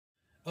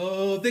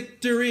Oh,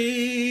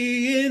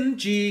 victory in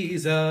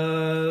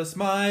Jesus,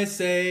 my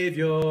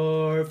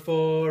Savior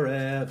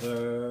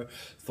forever.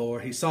 For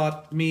he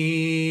sought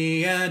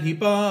me and he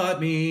bought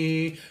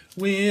me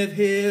with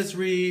his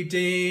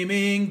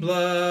redeeming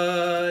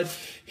blood.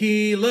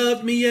 He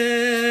loved me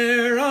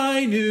ere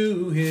I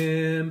knew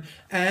him,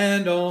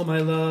 and all my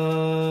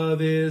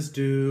love is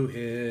due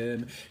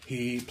him.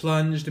 He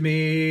plunged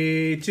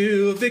me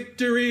to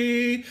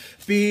victory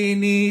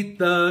beneath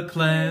the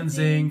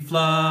cleansing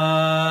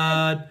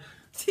flood.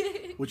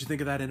 What'd you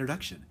think of that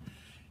introduction?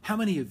 How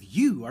many of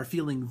you are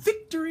feeling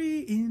victory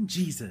in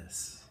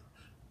Jesus?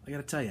 I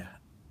gotta tell you,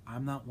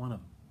 I'm not one of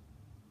them.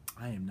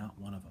 I am not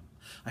one of them.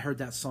 I heard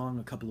that song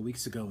a couple of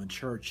weeks ago in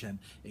church, and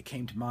it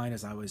came to mind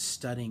as I was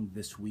studying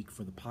this week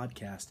for the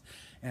podcast,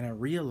 and I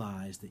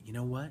realized that, you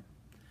know what?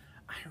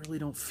 I really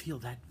don't feel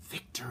that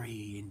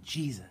victory in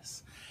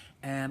Jesus.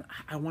 And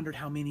I wondered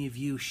how many of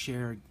you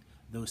shared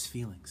those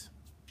feelings.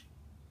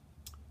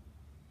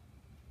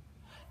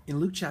 In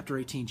Luke chapter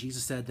 18,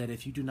 Jesus said that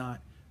if you do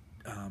not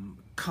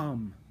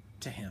come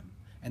to him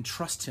and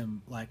trust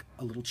him like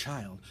a little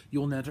child,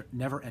 you'll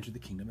never enter the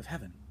kingdom of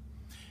heaven.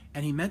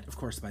 And he meant, of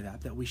course, by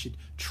that we should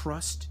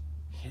trust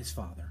his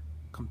Father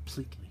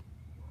completely,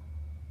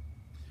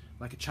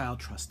 like a child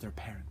trusts their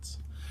parents.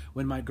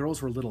 When my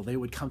girls were little, they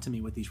would come to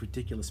me with these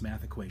ridiculous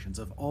math equations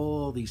of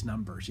all these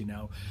numbers, you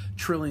know,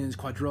 trillions,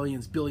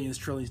 quadrillions, billions,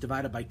 trillions,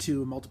 divided by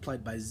 2,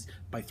 multiplied by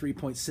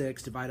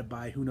 3.6, divided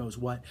by who knows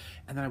what.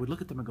 And then I would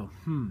look at them and go,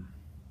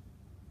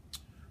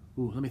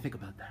 ooh, let me think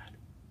about that.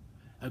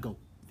 I'd go,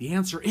 the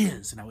answer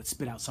is, and I would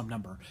spit out some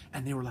number,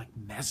 and they were like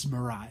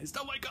mesmerized.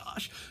 Oh my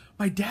gosh,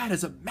 my dad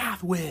is a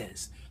math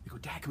whiz. They go,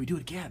 Dad, can we do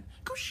it again?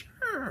 I go,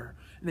 sure.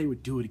 And they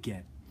would do it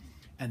again.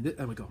 And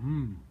I would go,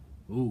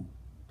 ooh,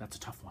 that's a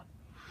tough one.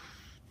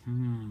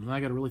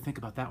 I got to really think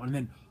about that one. And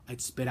then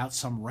I'd spit out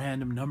some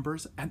random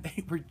numbers, and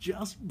they were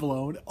just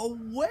blown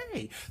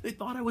away. They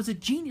thought I was a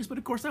genius, but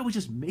of course I was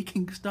just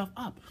making stuff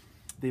up.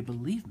 They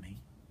believed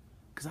me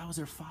because I was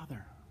their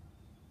father,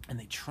 and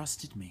they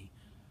trusted me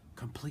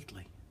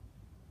completely.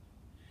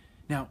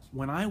 Now,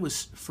 when I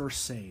was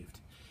first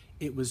saved,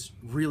 it was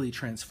really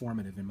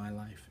transformative in my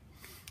life.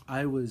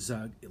 I was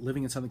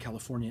living in Southern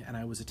California, and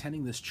I was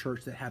attending this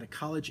church that had a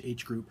college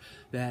age group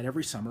that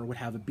every summer would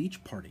have a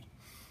beach party.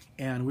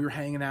 And we were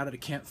hanging out at a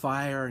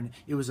campfire, and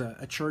it was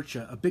a church,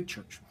 a big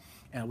church,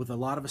 with a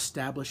lot of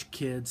established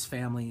kids,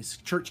 families,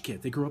 church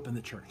kids. They grew up in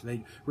the church.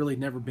 They really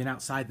never been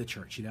outside the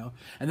church, you know.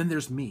 And then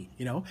there's me,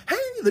 you know. Hey,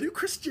 the new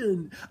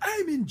Christian.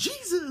 I'm in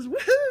Jesus.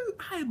 Woohoo!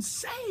 I am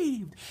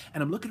saved.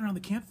 And I'm looking around the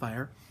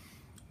campfire,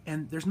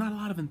 and there's not a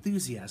lot of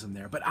enthusiasm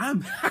there, but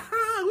I'm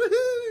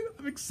woohoo!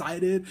 I'm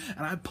excited,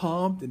 and I'm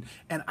pumped, and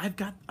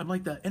I'm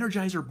like the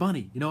Energizer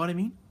Bunny, you know what I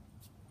mean?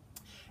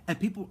 And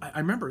people, I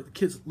remember the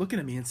kids looking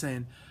at me and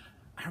saying,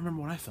 I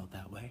remember when I felt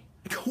that way.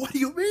 I go, what do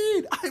you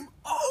mean? I'm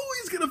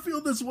always going to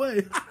feel this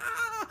way.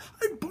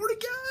 I'm born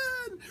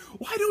again.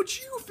 Why don't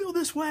you feel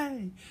this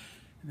way?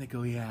 And they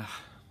go, yeah,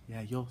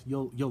 you'll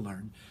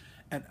learn.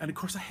 And of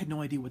course, I had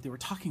no idea what they were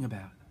talking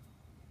about.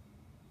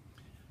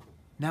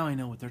 Now I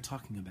know what they're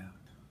talking about.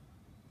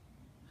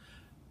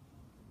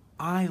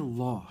 I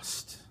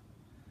lost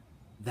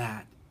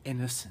that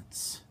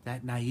innocence,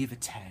 that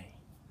naivete,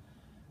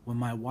 when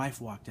my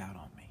wife walked out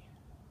on me,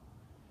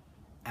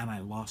 and I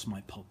lost my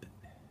pulpit.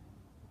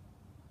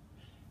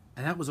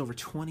 And that was over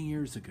 20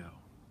 years ago,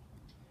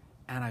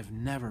 and I've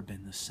never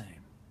been the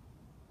same.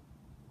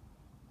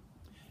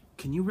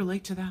 Can you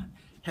relate to that?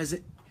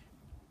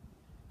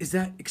 Is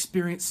that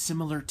experience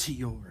similar to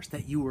yours,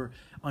 that you were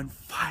on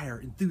fire,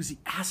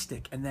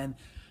 enthusiastic, and then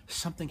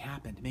something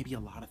happened? Maybe a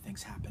lot of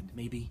things happened.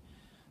 Maybe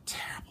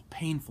terrible,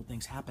 painful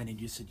things happened,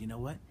 and you said, you know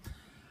what?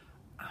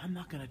 I'm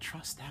not going to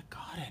trust that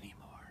God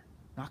anymore.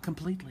 Not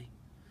completely.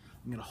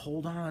 I'm going to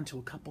hold on to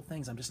a couple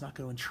things. I'm just not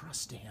going to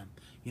entrust to him.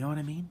 You know what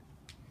I mean?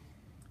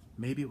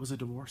 Maybe it was a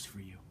divorce for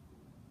you.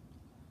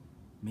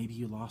 Maybe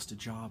you lost a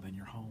job in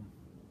your home.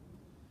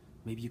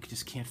 Maybe you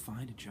just can't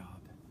find a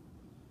job.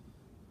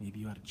 Maybe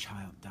you had a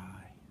child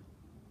die.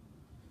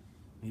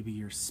 Maybe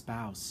your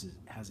spouse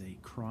has a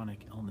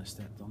chronic illness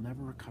that they'll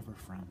never recover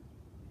from.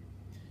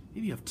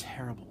 Maybe you have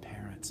terrible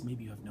parents.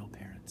 Maybe you have no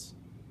parents.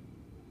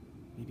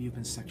 Maybe you've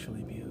been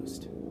sexually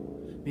abused.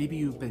 Maybe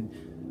you've been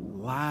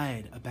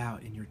lied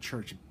about in your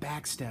church,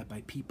 backstabbed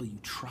by people you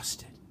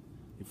trusted.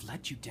 They've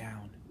let you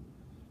down.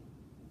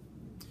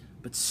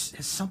 But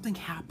has something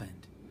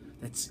happened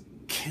that's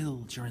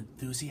killed your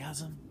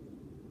enthusiasm?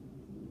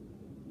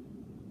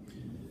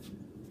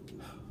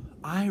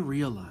 I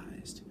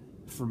realized,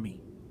 for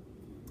me,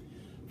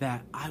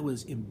 that I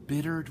was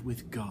embittered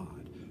with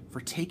God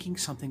for taking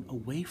something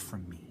away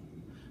from me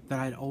that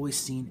I'd always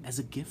seen as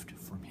a gift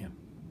from him.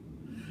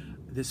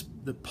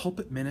 The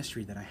pulpit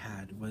ministry that I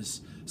had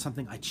was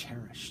something I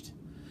cherished.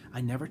 I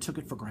never took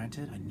it for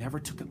granted. I never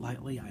took it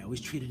lightly. I always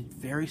treated it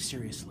very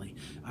seriously,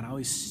 and I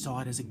always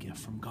saw it as a gift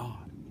from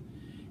God.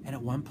 And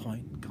at one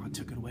point, God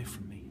took it away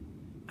from me,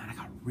 and I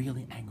got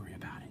really angry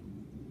about it.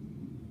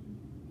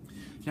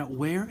 Now,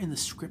 where in the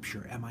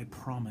scripture am I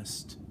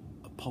promised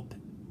a pulpit?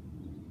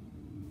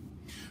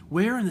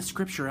 Where in the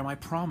scripture am I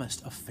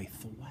promised a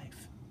faithful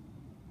wife?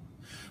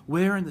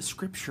 Where in the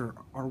scripture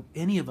are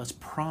any of us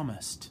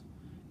promised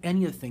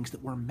any of the things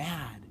that we're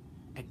mad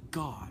at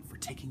God for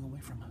taking away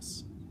from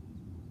us?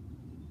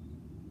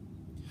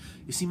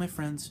 You see, my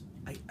friends,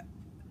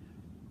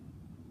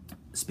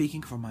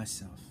 speaking for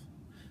myself,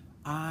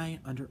 I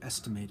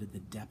underestimated the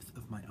depth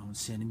of my own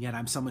sin, and yet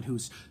I'm someone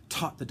who's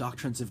taught the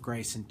doctrines of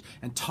grace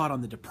and taught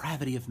on the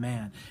depravity of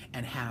man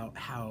and how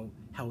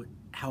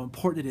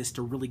important it is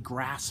to really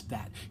grasp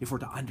that if we're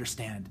to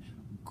understand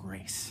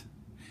grace.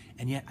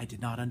 And yet I did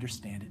not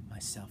understand it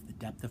myself, the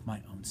depth of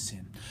my own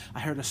sin.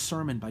 I heard a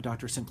sermon by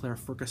Dr. Sinclair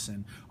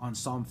Ferguson on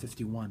Psalm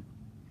 51,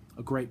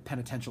 a great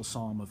penitential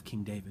psalm of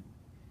King David.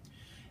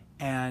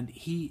 And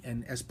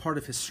as part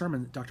of his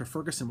sermon, Dr.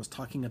 Ferguson was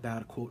talking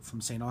about a quote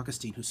from St.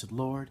 Augustine, who said,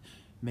 "Lord,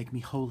 make me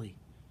holy,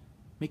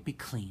 make me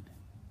clean,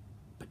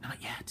 but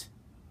not yet,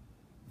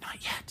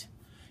 not yet."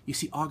 You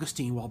see,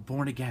 Augustine, while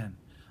born again,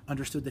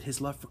 understood that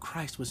his love for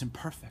Christ was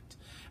imperfect,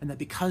 and that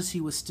because he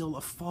was still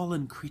a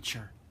fallen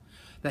creature,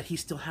 that he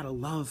still had a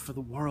love for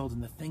the world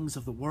and the things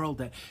of the world,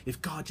 that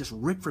if God just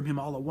ripped from him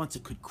all at once,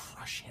 it could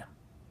crush him.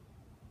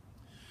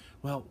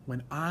 Well,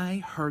 when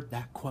I heard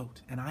that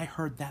quote and I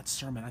heard that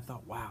sermon, I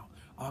thought, wow,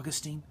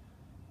 Augustine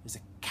is a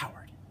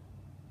coward.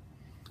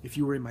 If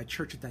you were in my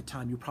church at that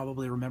time, you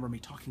probably remember me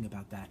talking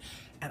about that.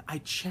 And I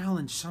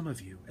challenged some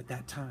of you at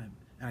that time,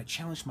 and I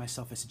challenged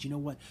myself. I said, you know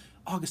what?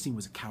 Augustine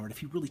was a coward. If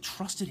he really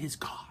trusted his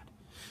God,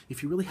 if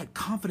he really had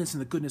confidence in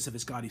the goodness of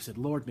his God, he said,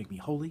 Lord, make me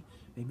holy,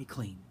 make me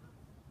clean,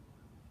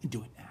 and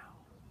do it now,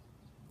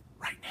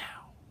 right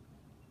now.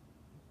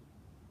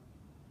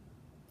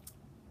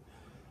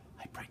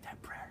 I prayed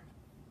that prayer.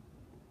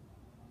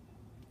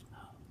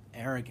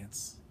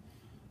 Arrogance.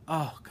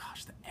 Oh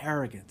gosh, the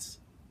arrogance.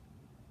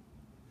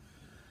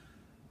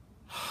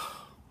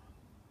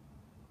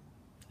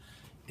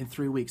 In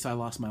 3 weeks, I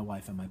lost my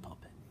wife and my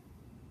pulpit.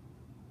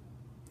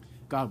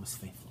 God was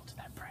faithful to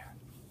that prayer.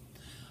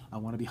 I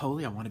want to be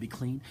holy, I want to be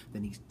clean.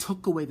 Then he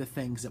took away the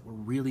things that were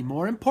really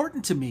more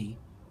important to me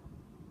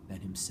than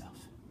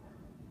himself.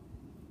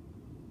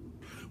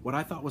 What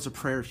I thought was a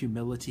prayer of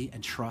humility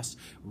and trust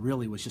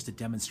really was just a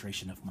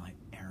demonstration of my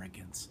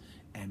arrogance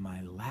and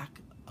my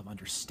lack of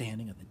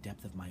understanding of the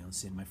depth of my own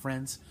sin. My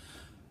friends,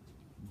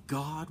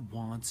 God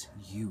wants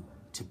you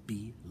to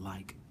be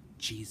like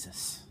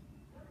Jesus.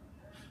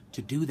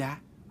 To do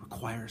that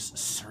requires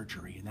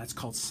surgery, and that's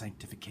called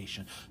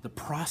sanctification, the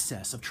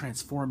process of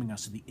transforming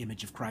us to the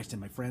image of Christ.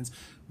 And my friends,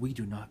 we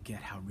do not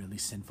get how really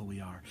sinful we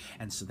are.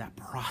 And so that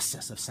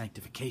process of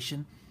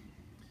sanctification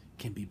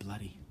can be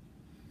bloody.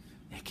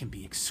 It can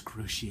be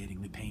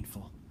excruciatingly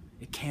painful.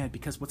 It can,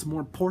 because what's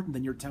more important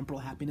than your temporal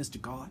happiness to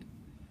God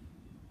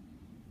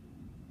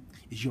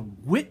is your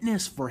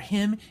witness for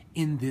him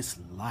in this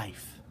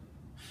life.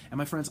 And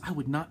my friends, I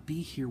would not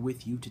be here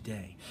with you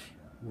today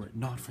were it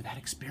not for that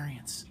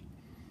experience.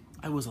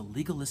 I was a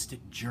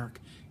legalistic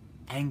jerk,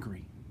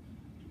 angry.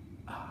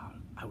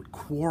 I would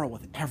quarrel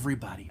with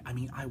everybody. I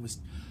mean,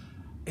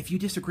 if you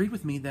disagreed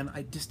with me, then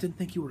I just didn't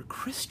think you were a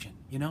Christian.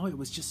 You know, it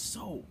was just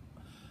so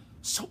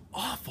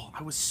awful.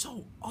 I was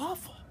so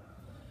awful.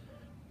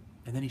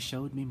 And then he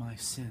showed me my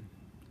sin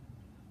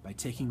by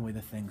taking away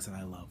the things that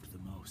I loved the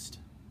most.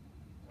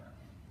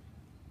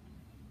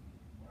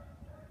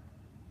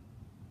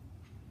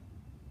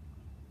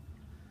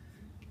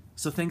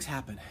 So things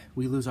happen.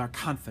 We lose our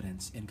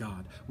confidence in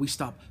God. We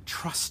stop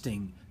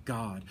trusting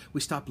God. We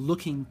stop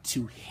looking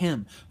to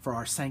him for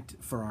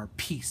our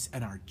peace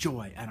and our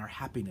joy and our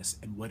happiness.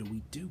 And what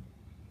do?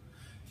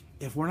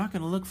 If we're not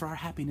going to look for our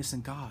happiness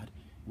in God,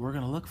 we're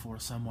going to look for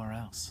it somewhere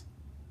else.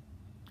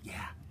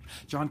 Yeah.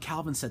 John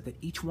Calvin said that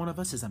each one of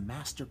us is a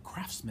master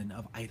craftsman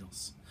of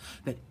idols.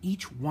 That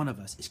each one of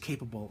us is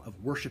capable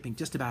of worshiping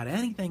just about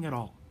anything at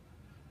all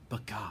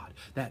but God.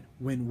 That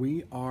when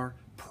we are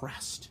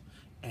pressed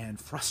and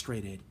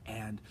frustrated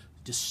and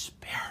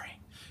despairing,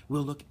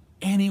 we'll look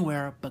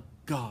anywhere but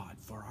God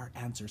for our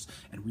answers,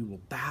 and we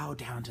will bow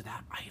down to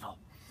that idol.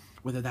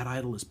 Whether that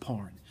idol is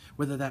porn,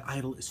 whether that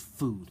idol is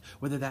food,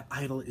 whether that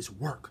idol is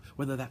work,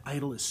 whether that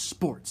idol is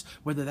sports,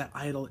 whether that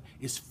idol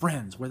is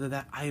friends, whether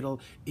that idol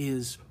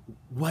is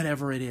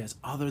whatever it is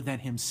other than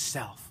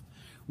himself.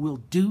 We'll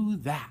do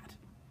that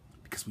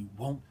because we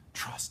won't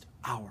trust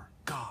our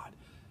God.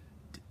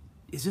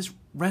 Is this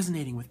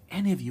resonating with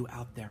any of you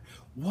out there?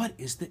 What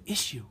is the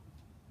issue?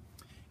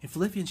 In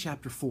Philippians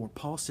chapter 4,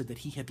 Paul said that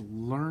he had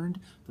learned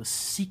the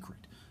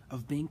secret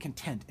of being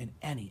content in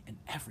any and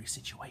every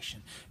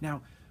situation.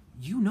 Now,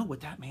 you know what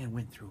that man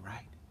went through,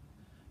 right?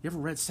 You ever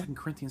read 2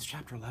 Corinthians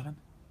chapter 11?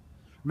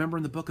 Remember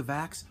in the book of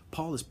Acts,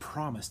 Paul is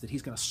promised that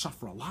he's going to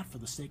suffer a lot for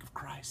the sake of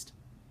Christ.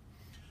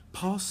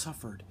 Paul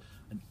suffered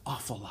an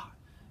awful lot.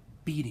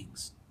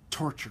 Beatings,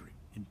 torturing,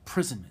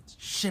 imprisonments,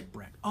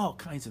 shipwreck, all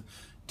kinds of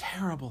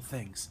terrible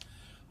things.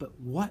 But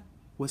what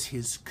was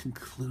his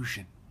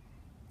conclusion?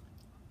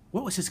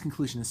 What was his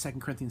conclusion in 2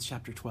 Corinthians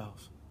chapter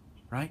 12?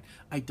 Right?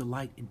 I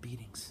delight in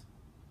beatings.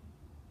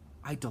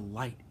 I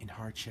delight in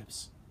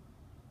hardships.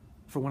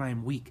 For when I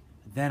am weak,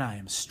 then I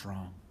am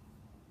strong.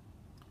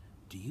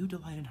 Do you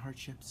delight in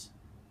hardships?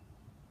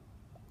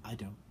 I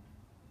don't.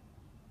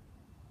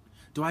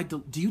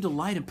 Do you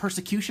delight in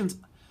persecutions?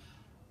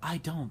 I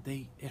don't.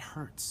 It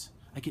hurts.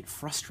 I get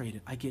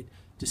frustrated. I get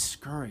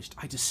discouraged.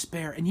 I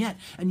despair. And yet,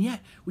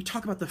 we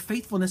talk about the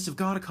faithfulness of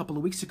God a couple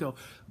of weeks ago.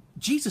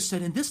 Jesus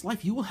said, in this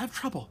life you will have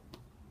trouble.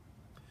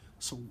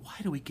 So why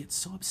do we get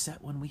so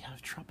upset when we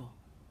have trouble?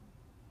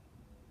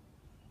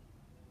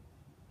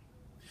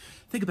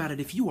 Think about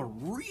it. If you are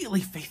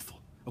really faithful,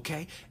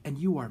 okay, and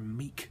you are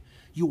meek,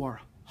 you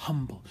are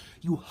humble,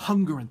 you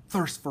hunger and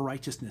thirst for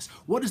righteousness,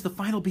 what is the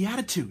final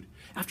beatitude?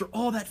 After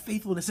all that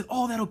faithfulness and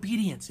all that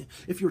obedience,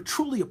 if you're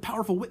truly a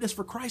powerful witness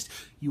for Christ,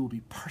 you will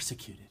be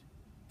persecuted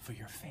for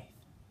your faith.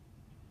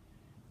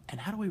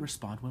 And how do we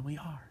respond when we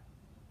are?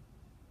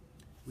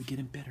 We get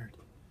embittered.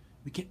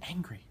 We get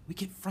angry. We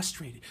get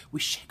frustrated. We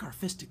shake our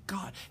fist at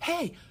God.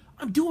 Hey,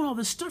 I'm doing all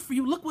this stuff for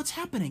you. Look what's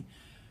happening.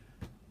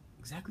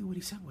 Exactly what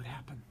he said would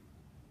happen.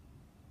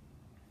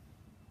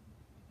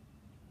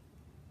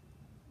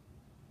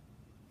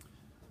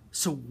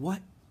 So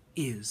what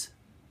is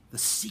the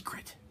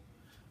secret?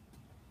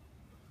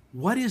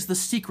 What is the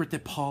secret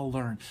that Paul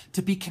learned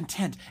to be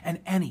content in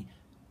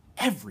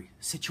every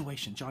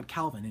situation? John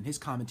Calvin, in his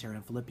commentary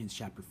on Philippians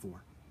chapter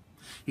 4,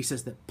 he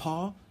says that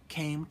Paul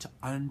came to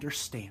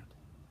understand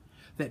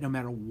that no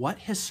matter what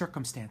his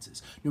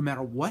circumstances, no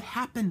matter what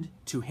happened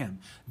to him,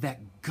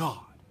 that God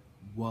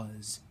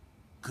was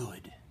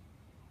good.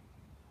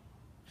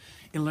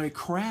 In Larry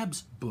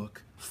Crabb's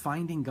book,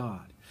 Finding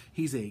God,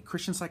 he's a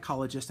Christian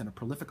psychologist and a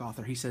prolific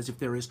author. He says if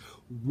there is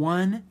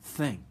one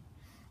thing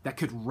that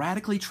could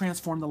radically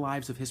transform the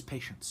lives of his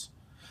patients,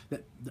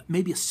 that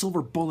maybe a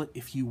silver bullet,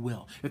 if you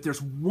will, if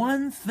there's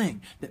one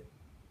thing that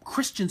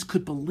Christians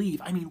could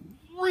believe, I mean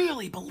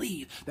really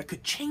believe, that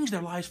could change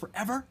their lives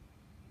forever,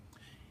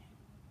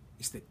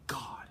 is that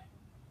God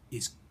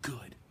is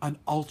good,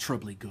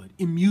 unalterably good,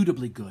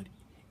 immutably good,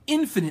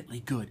 infinitely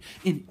good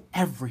in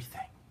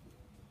everything.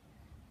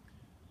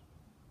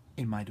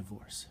 In my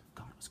divorce,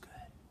 God was good.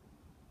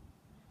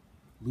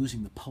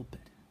 Losing the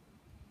pulpit,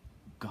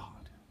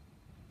 God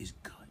is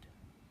good.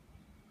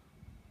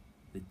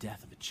 The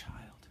death of a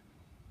child,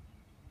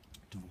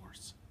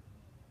 divorce,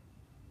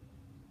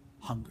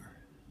 hunger,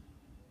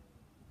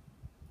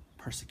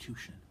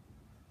 persecution,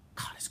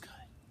 God is good.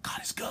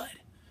 God is good.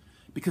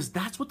 Because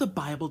that's what the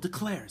Bible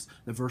declares.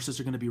 The verses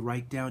are going to be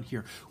right down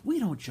here. We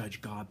don't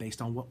judge God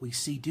based on what we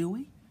see, do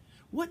we?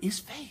 What is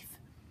faith?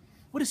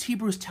 What does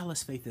Hebrews tell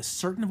us faith is?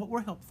 Certain of what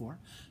we're hoped for,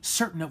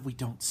 certain of what we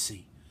don't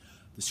see.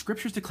 The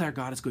scriptures declare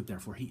God is good,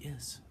 therefore he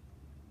is.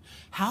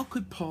 How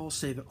could Paul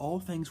say that all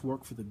things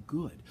work for the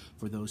good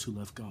for those who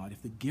love God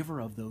if the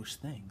giver of those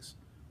things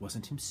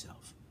wasn't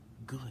himself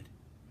good?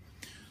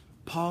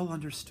 Paul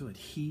understood,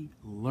 he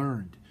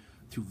learned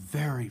through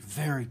very,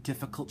 very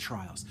difficult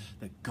trials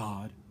that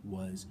God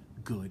was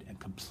good and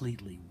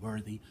completely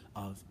worthy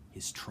of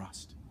his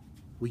trust.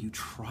 Will you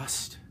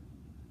trust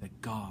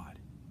that God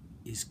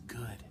is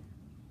good?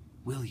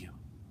 Will you?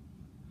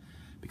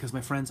 Because,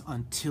 my friends,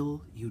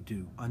 until you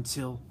do,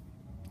 until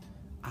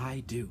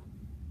I do,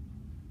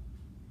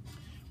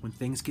 when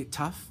things get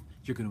tough,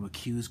 you're going to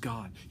accuse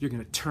God. You're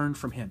going to turn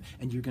from him,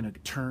 and you're going to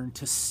turn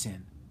to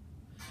sin.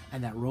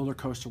 And that roller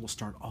coaster will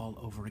start all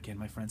over again,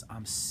 my friends.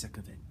 I'm sick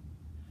of it.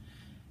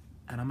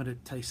 And I'm going to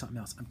tell you something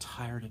else. I'm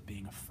tired of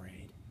being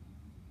afraid.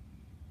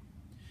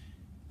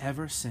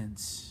 Ever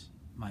since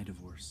my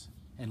divorce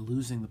and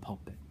losing the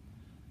pulpit,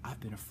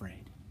 I've been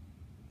afraid.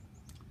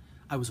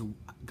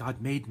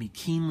 God made me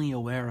keenly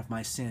aware of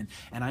my sin,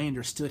 and I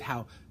understood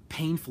how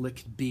painful it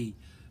could be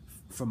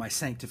for my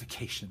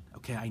sanctification.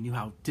 Okay, I knew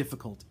how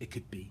difficult it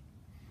could be.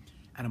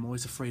 And I'm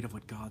always afraid of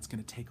what God's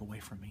going to take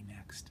away from me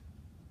next.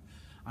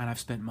 And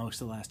I've spent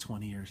most of the last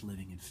 20 years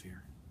living in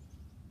fear.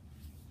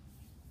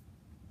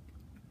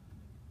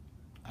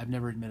 I've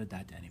never admitted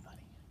that to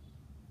anybody.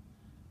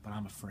 But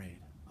I'm afraid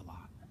a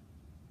lot.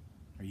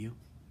 Are you?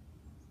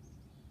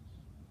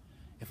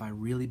 If I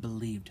really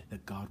believed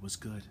that God was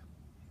good,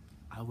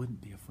 I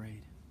wouldn't be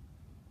afraid.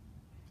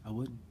 I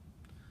wouldn't.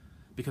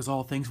 Because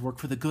all things work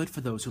for the good for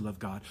those who love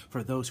God,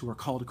 for those who are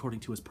called according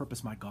to his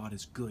purpose. My God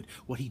is good.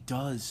 What he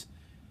does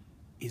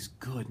is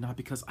good, not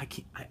because I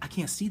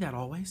can't see that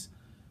always,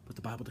 but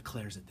the Bible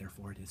declares it,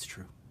 therefore it is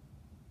true.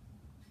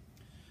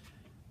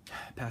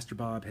 Pastor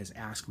Bob has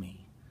asked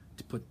me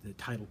to put the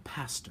title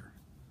pastor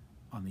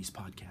on these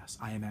podcasts.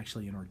 I am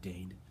actually an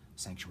ordained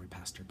sanctuary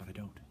pastor, but I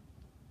don't.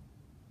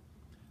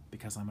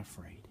 Because I'm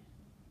afraid.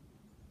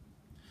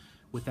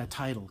 With that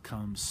title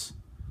comes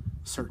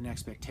certain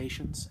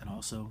expectations, and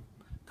also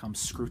comes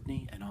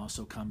scrutiny, and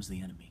also comes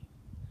the enemy.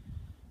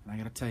 And I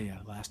got to tell you,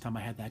 last time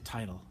I had that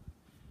title,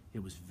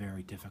 it was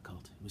very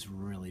difficult. It was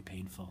really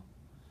painful.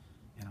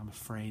 And I'm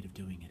afraid of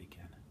doing it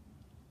again.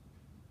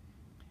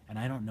 And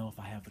I don't know if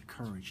I have the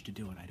courage to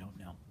do it. I don't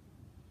know.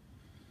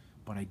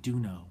 But I do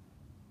know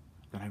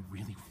that I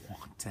really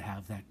want to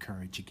have that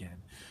courage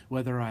again.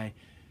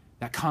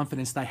 That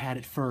confidence that I had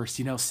at first,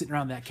 sitting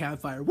around that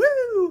campfire, woo!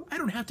 I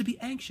don't have to be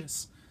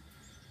anxious.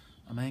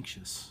 I'm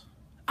anxious.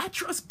 I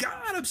trust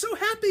God. I'm so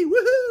happy.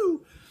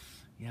 Woohoo!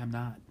 Yeah, I'm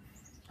not.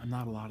 I'm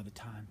not a lot of the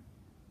time.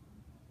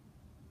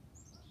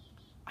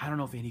 I don't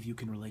know if any of you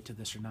can relate to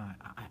this or not.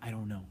 I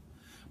don't know.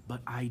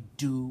 But I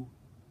do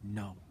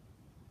know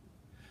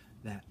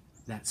that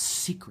that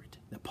secret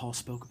that Paul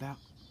spoke about,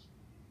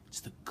 it's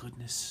the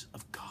goodness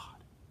of God.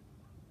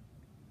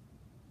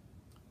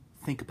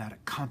 Think about it.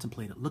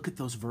 Contemplate it. Look at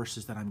those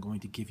verses that I'm going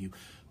to give you.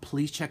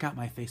 Please check out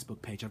my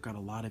Facebook page. I've got a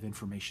lot of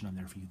information on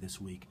there for you this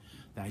week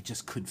that I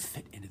just couldn't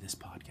fit into this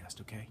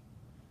podcast, okay?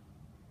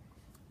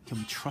 Can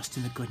we trust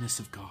in the goodness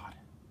of God?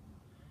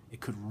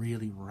 It could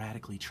really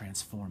radically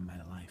transform my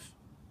life.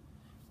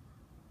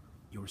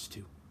 Yours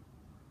too.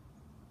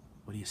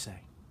 What do you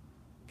say?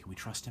 Can we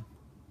trust him?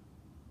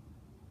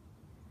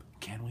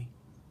 Can we?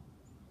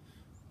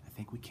 I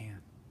think we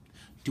can.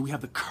 Do we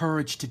have the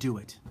courage to do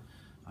it?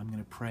 I'm going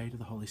to pray to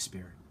the Holy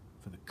Spirit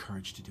for the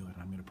courage to do it.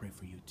 And I'm going to pray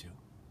for you too.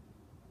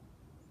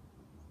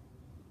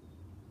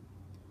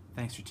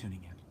 Thanks for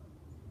tuning in.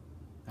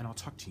 And I'll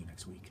talk to you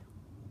next week.